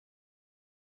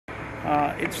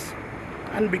It's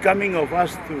unbecoming of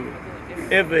us to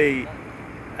have a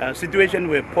situation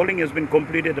where polling has been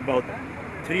completed about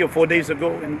 3 or 4 days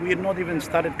ago, and we had not even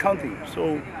started counting.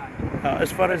 So,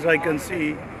 as far as I can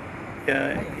see,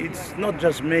 it's not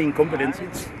just mere incompetence.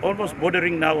 It's almost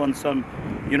bordering now on some,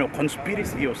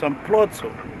 conspiracy or some plot.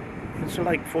 So, it's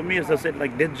like, for me, as I said,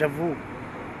 like deja vu,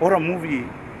 or a movie,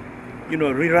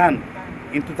 rerun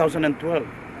in 2012.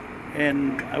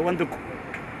 And I want to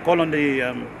call on the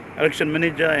election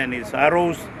manager and his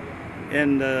ROs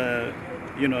and the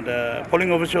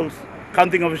polling officials,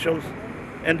 counting officials,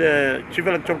 and the chief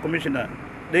electoral commissioner.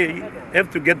 They have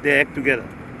to get their act together.